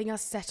energy on getting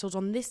us settled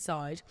on this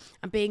side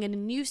and being in a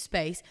new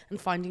space and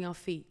finding our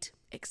feet,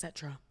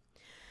 etc.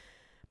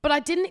 But I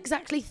didn't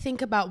exactly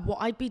think about what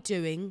I'd be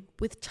doing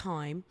with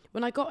time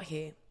when I got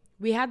here.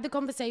 We had the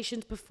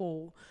conversations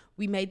before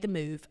we made the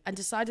move and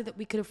decided that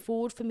we could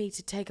afford for me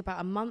to take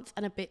about a month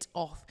and a bit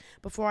off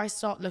before I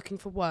start looking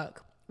for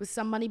work with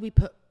some money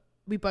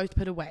we both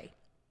put away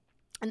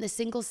and the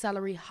single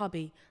salary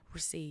hubby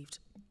received.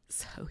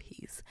 So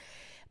he's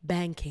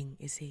banking,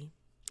 is he?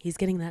 He's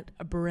getting that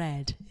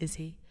bread, is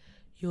he?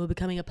 You're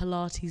becoming a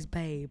Pilates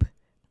babe,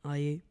 are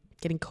you?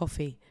 Getting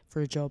coffee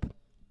for a job.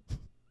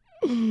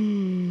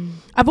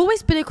 I've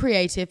always been a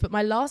creative, but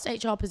my last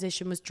HR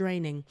position was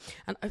draining.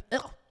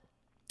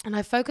 And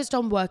I focused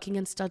on working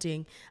and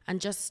studying and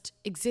just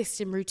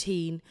exist in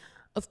routine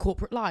of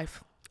corporate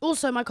life.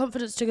 Also, my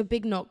confidence took a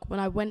big knock when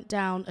I went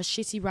down a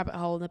shitty rabbit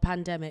hole in the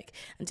pandemic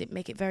and didn't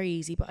make it very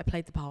easy, but I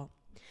played the part.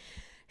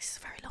 This is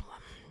a very long one.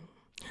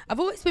 I've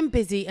always been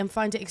busy and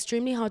find it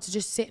extremely hard to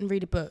just sit and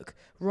read a book,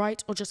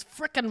 write, or just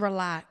frickin'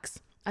 relax.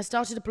 I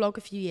started a blog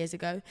a few years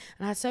ago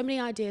and had so many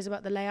ideas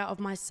about the layout of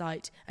my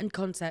site and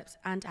concepts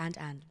and.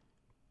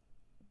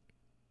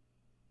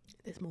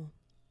 There's more.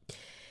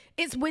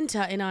 It's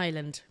winter in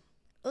Ireland.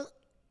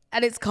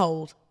 And it's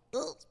cold.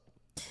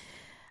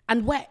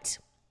 And wet.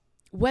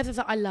 Weather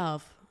that I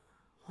love.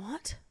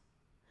 What?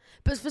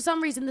 But for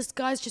some reason, the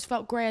skies just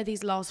felt greyer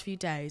these last few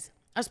days.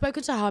 I've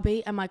spoken to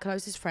hubby and my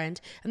closest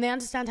friend, and they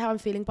understand how I'm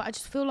feeling, but I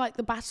just feel like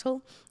the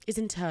battle is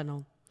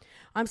internal.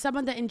 I'm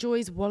someone that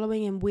enjoys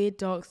wallowing in weird,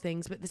 dark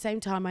things, but at the same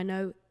time, I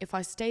know if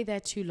I stay there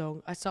too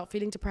long, I start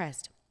feeling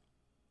depressed.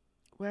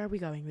 Where are we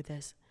going with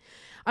this?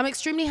 I'm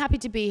extremely happy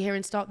to be here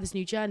and start this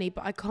new journey,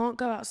 but I can't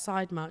go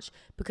outside much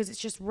because it's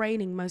just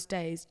raining most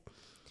days,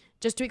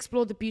 just to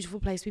explore the beautiful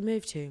place we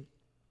moved to.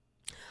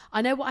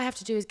 I know what I have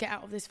to do is get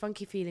out of this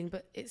funky feeling,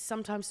 but it's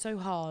sometimes so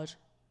hard.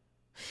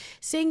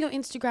 Seeing your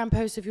Instagram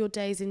posts of your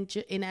days in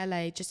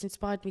LA just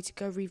inspired me to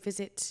go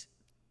revisit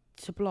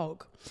to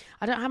blog.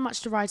 I don't have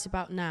much to write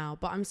about now,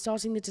 but I'm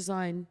starting the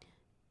design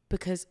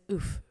because,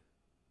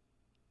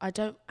 I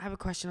don't have a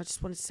question. I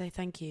just wanted to say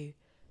thank you.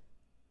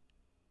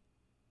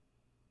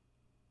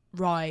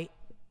 Right.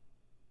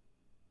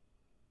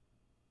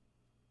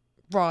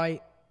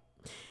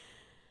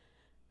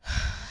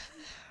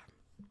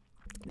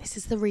 This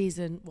is the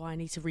reason why I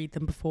need to read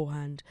them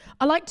beforehand.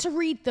 I like to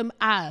read them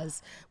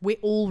as we're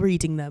all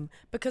reading them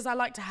because I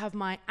like to have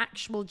my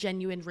actual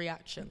genuine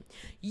reaction.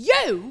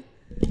 You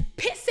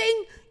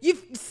pissing,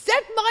 you've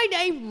said my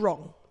name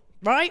wrong,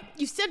 right?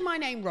 You said my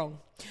name wrong.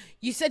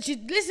 You said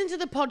you'd listen to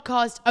the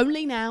podcast,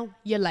 only now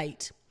you're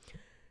late.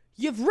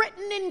 You've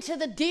written into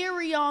the Dear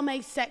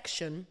Iyame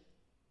section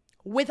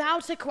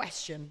without a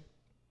question.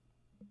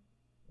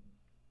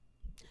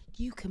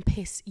 You can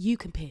piss.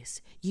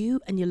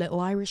 You and your little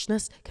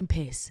Irishness can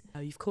piss. Oh,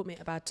 you've caught me at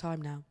a bad time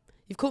now.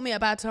 You've caught me at a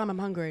bad time. I'm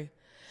hungry.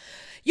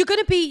 You're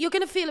gonna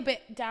feel a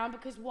bit down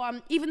because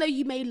one, even though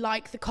you may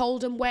like the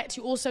cold and wet,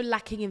 you're also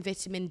lacking in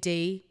vitamin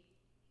D.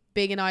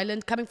 Being an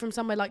island, coming from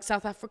somewhere like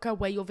South Africa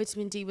where your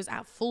vitamin D was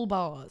at full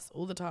bars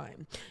all the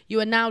time,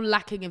 you are now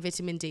lacking in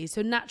vitamin D.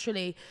 So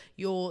naturally,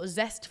 your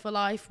zest for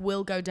life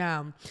will go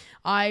down.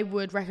 I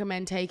would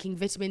recommend taking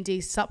vitamin D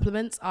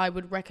supplements. I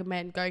would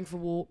recommend going for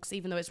walks,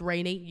 even though it's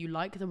rainy. You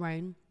like the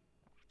rain.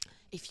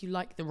 If you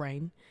like the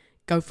rain,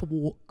 go for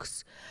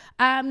walks.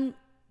 And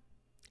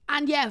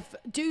yeah,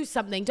 do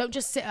something. Don't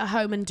just sit at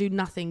home and do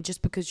nothing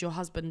just because your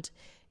husband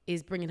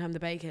is bringing home the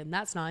bacon.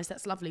 That's nice.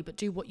 That's lovely. But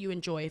do what you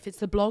enjoy. If it's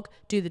the blog,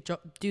 do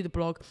the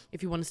blog.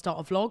 If you want to start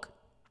a vlog.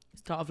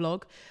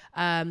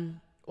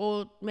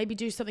 Or maybe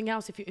do something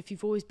else if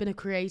you've always been a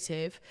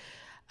creative.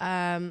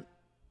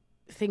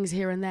 Things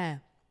here and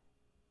there.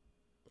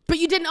 But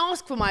you didn't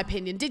ask for my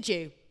opinion, did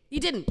you? You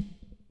didn't.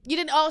 You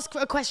didn't ask for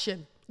a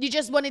question. You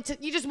just wanted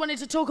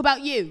to talk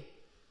about you.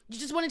 You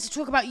just wanted to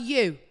talk about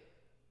you.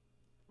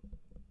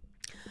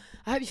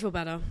 I hope you feel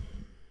better.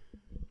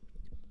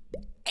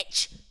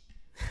 Itch.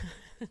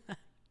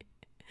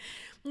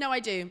 No,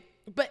 I do.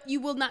 But you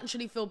will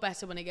naturally feel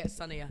better when it gets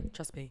sunnier.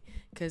 Trust me.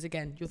 Because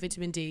again, your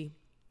vitamin D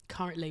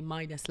currently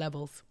minus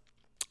levels.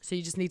 So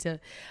you just need to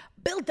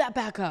build that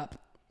back up.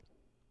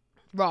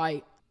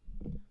 Right.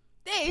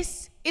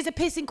 This is a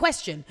pissing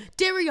question.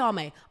 Dear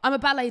Iyame, I'm a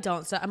ballet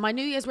dancer and my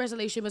New Year's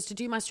resolution was to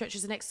do my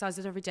stretches and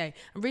exercises every day.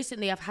 And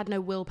recently I've had no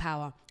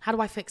willpower. How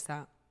do I fix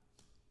that?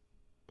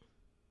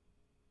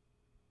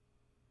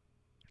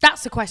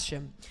 That's the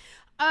question.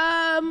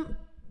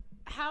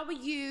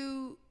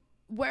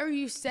 Where are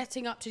you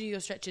setting up to do your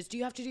stretches? Do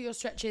you have to do your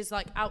stretches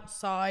like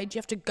outside? Do you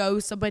have to go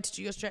somewhere to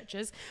do your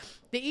stretches?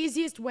 The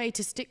easiest way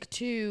to stick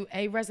to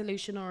a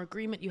resolution or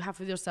agreement you have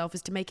with yourself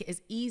is to make it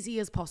as easy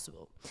as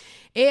possible.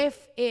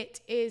 If it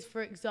is,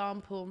 for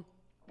example,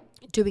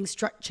 doing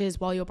stretches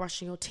while you're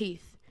brushing your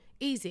teeth,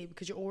 easy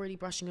because you're already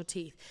brushing your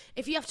teeth.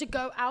 If you have to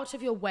go out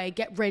of your way,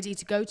 get ready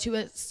to go to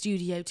a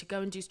studio to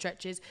go and do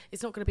stretches,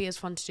 it's not going to be as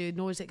fun to do,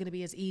 nor is it going to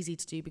be as easy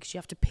to do because you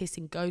have to piss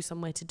and go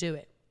somewhere to do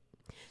it.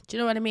 Do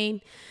you know what I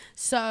mean?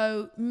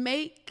 So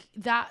make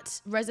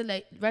that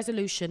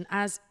resolution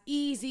as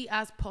easy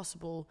as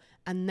possible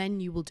and then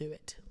you will do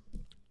it.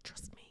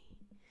 Trust me.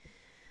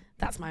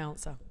 That's my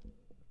answer.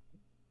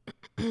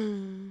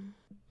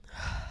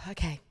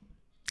 Okay.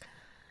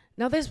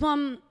 Now this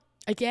one,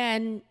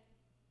 again,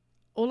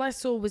 all I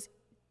saw was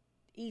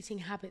eating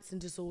habits and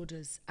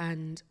disorders.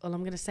 And all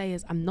I'm going to say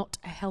is I'm not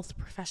a health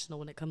professional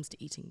when it comes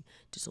to eating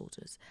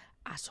disorders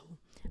at all.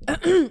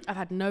 I've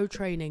had no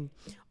training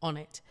on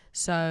it.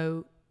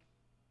 So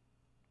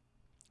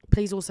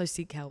please also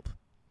seek help.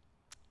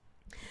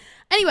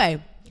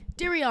 Anyway,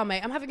 dear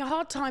Iyame, I'm having a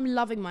hard time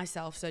loving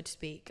myself, so to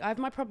speak. I have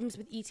my problems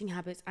with eating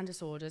habits and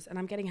disorders, and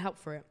I'm getting help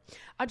for it.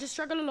 I just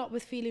struggle a lot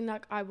with feeling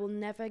like I will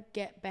never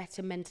get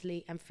better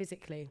mentally and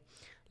physically.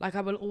 Like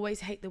I will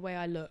always hate the way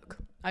I look.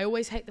 I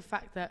always hate the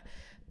fact that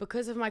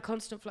because of my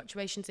constant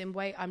fluctuations in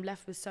weight, I'm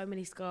left with so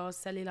many scars,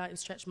 cellulite and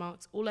stretch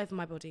marks all over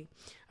my body.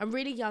 I'm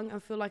really young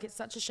and feel like it's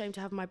such a shame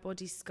to have my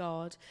body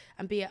scarred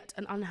and be at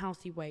an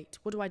unhealthy weight.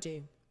 What do I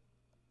do?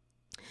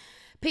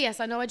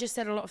 P.S. I know I just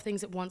said a lot of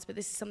things at once, but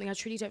this is something I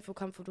truly don't feel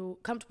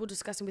comfortable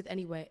discussing with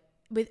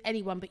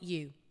anyone but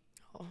you.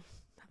 Oh,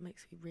 that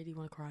makes me really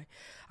want to cry.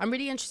 I'm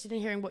really interested in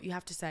hearing what you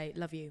have to say.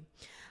 Love you.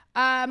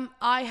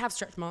 I have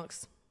stretch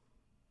marks.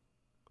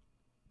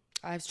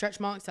 I have stretch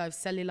marks, I have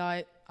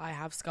cellulite, I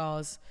have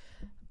scars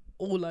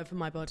all over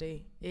my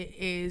body. It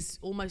is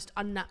almost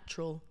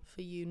unnatural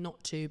for you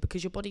not to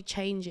because your body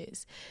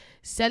changes.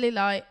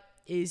 Cellulite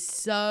is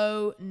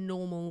so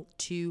normal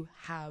to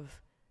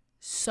have.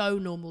 So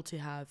normal to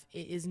have.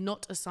 It is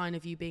not a sign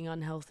of you being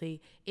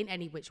unhealthy in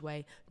any which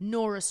way,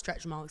 nor are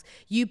stretch marks.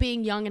 You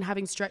being young and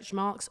having stretch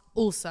marks,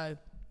 also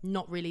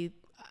not really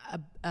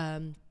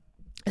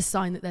a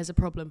sign that there's a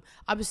problem.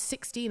 I was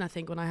 16, I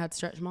think, when I had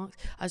stretch marks.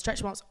 I had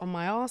stretch marks on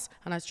my ass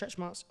and I had stretch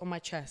marks on my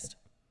chest.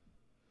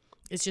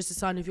 It's just a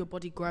sign of your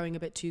body growing a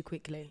bit too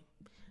quickly.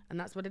 And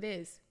that's what it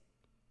is.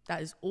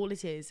 That is all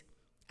it is.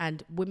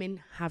 And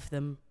women have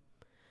them.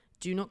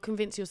 Do not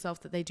convince yourself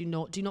that they do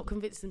not. Do not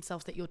convince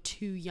themselves that you're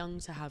too young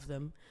to have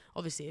them.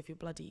 Obviously, if you're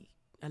bloody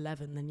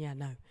 11, then yeah,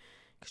 no.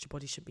 Because your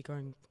body should be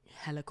growing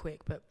hella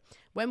quick. But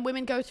when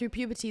women go through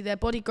puberty, their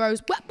body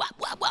grows.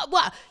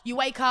 Wah. You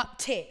wake up,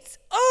 tits.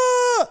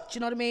 Oh! Do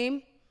you know what I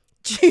mean?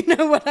 Do you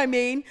know what I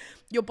mean?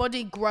 Your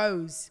body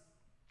grows.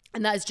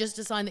 And that is just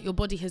a sign that your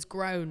body has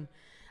grown.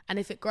 And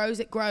if it grows,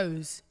 it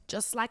grows.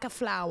 Just like a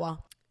flower.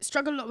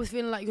 Struggle a lot with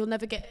feeling like you'll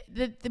never get...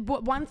 The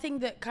one thing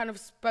that kind of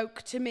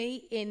spoke to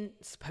me,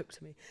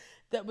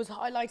 that was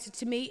highlighted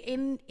to me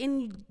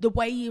in the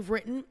way you've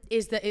written,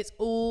 is that it's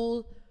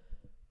all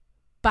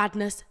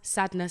badness,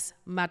 sadness,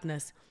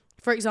 madness.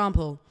 For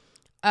example,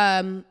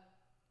 I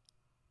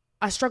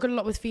struggle a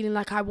lot with feeling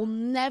like I will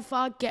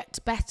never get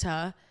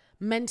better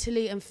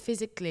mentally and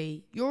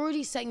physically. You're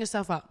already setting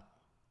yourself up.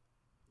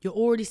 You've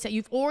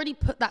already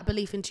put that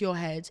belief into your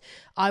head.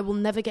 I will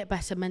never get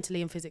better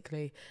mentally and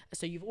physically.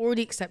 So you've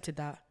already accepted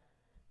that.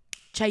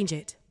 Change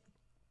it.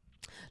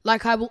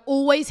 Like, I will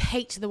always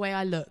hate the way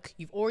I look.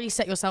 You've already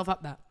set yourself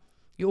up that.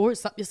 You already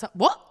set yourself...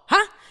 What?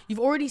 Huh? You've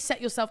already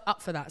set yourself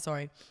up for that,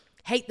 sorry.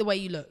 Hate the way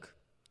you look.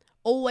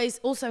 Always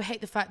also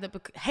hate the fact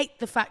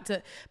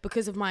that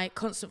because of my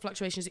constant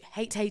fluctuations,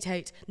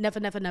 hate,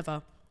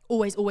 never.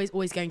 Always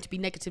going to be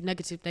negative.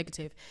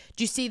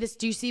 Do you see this?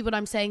 Do you see what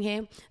I'm saying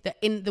here? That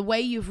in the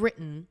way you've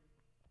written,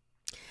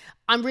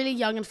 I'm really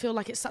young and feel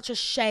like it's such a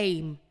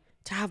shame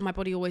to have my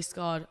body always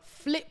scarred.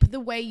 Flip the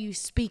way you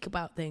speak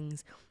about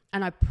things,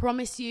 and I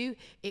promise you,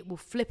 it will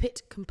flip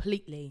it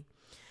completely.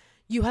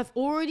 You have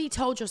already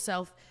told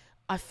yourself,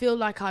 I feel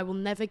like I will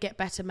never get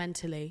better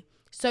mentally.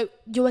 So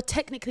you are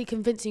technically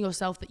convincing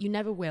yourself that you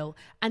never will,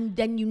 and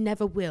then you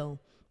never will,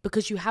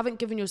 because you haven't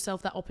given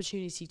yourself that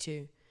opportunity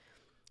to.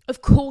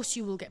 Of course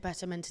you will get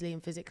better mentally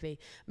and physically.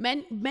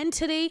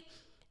 Mentally,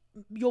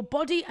 your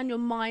body and your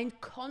mind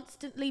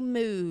constantly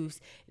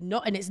moves.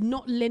 And it's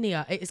not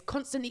linear. It is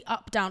constantly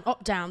up,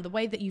 down. The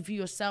way that you view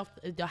yourself,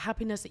 the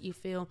happiness that you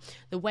feel,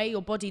 the way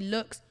your body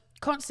looks,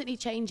 constantly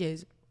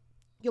changes.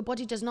 Your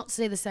body does not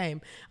stay the same.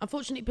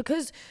 Unfortunately,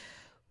 because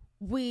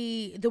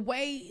the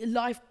way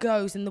life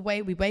goes and the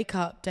way we wake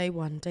up, day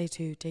 1, day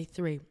 2, day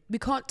 3, we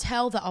can't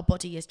tell that our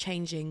body is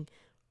changing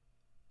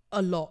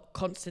a lot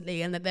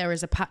constantly and that there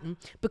is a pattern,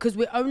 because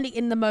we're only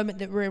in the moment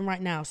that we're in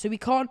right now. So we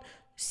can't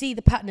see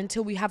the pattern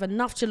until we have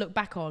enough to look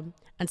back on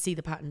and see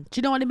the pattern. Do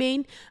you know what I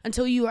mean?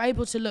 Until you are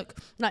able to look,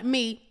 like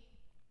me,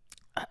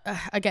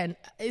 again,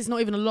 it's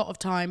not even a lot of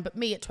time, but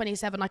me at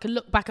 27, I can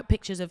look back at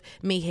pictures of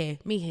me here.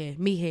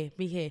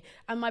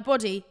 And my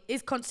body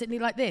is constantly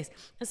like this.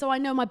 And so I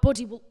know my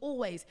body will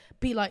always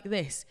be like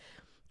this.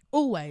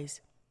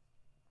 Always.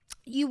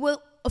 You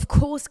will, of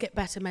course, get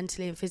better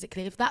mentally and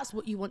physically if that's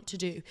what you want to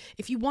do.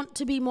 If you want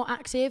to be more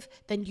active,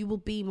 then you will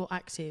be more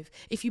active.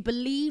 If you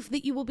believe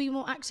that you will be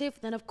more active,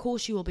 then of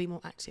course you will be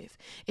more active.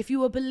 If you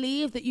will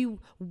believe that you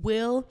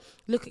will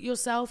look at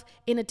yourself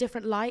in a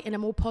different light, in a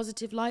more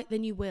positive light,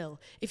 then you will.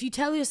 If you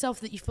tell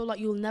yourself that you feel like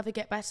you will never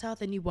get better,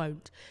 then you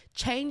won't.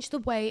 Change the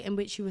way in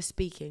which you are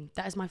speaking.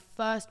 That is my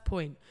first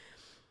point.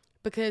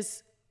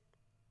 Because,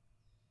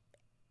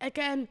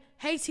 again,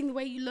 hating the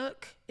way you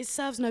look, it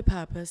serves no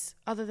purpose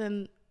other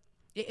than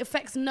it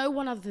affects no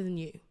one other than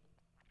you.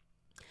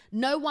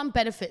 No one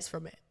benefits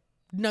from it.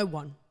 No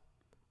one.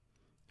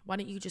 Why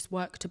don't you just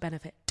work to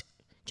benefit?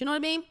 Do you know what I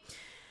mean?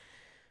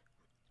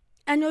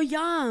 And you're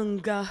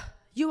young.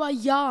 You are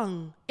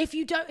young. If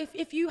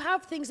you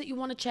have things that you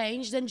want to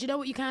change, then do you know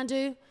what you can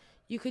do?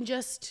 You can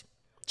just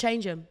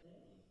change them.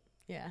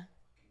 Yeah.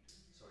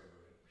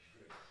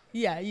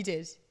 Yeah, you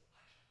did.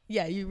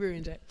 Yeah, you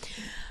ruined it.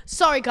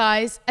 Sorry,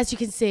 guys. As you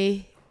can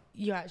see,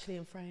 you're actually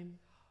in frame.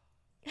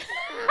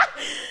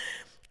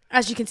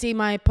 As you can see,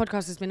 my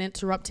podcast has been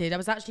interrupted. I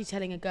was actually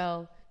telling a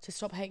girl to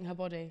stop hating her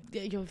body.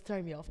 You're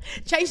throwing me off.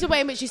 Change the way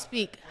in which you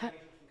speak.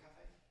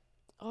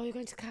 Oh, you're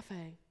going to the cafe?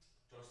 Do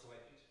you want us to wait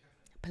for you to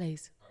the cafe?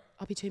 Please. Right.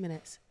 I'll be 2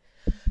 minutes.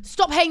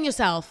 Stop hating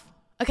yourself,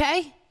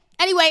 okay?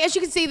 Anyway, as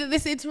you can see, that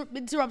this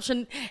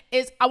interruption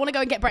is, I want to go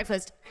and get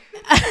breakfast.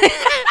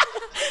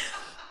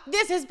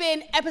 This has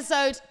been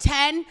episode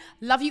 10.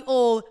 Love you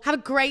all. Have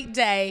a great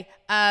day.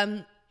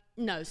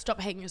 No, stop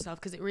hating yourself,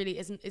 because it really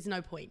is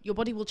no point. Your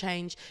body will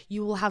change.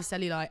 You will have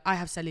cellulite. I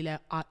have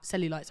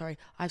cellulite, sorry.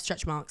 I have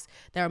stretch marks.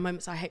 There are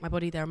moments I hate my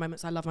body. There are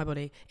moments I love my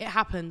body. It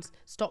happens.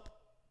 Stop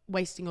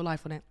wasting your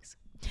life on it.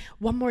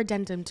 One more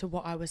addendum to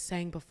what I was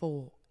saying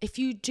before. If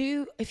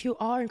you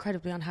are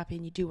incredibly unhappy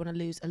and you do want to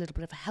lose a little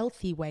bit of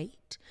healthy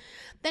weight,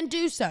 then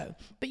do so.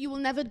 But you will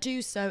never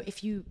do so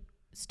if you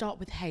start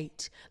with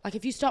hate. Like,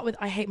 if you start with,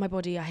 I hate my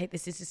body, I hate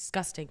this is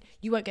disgusting,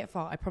 you won't get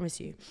far, I promise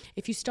you.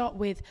 If you start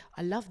with,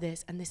 I love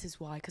this and this is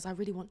why, because I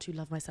really want to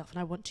love myself and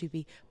I want to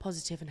be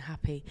positive and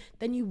happy,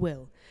 then you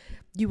will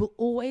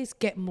always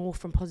get more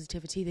from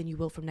positivity than you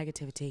will from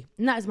negativity.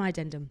 And that is my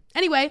addendum.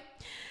 Anyway,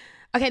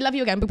 Okay, love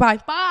you again. Bye.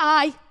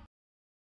 Bye.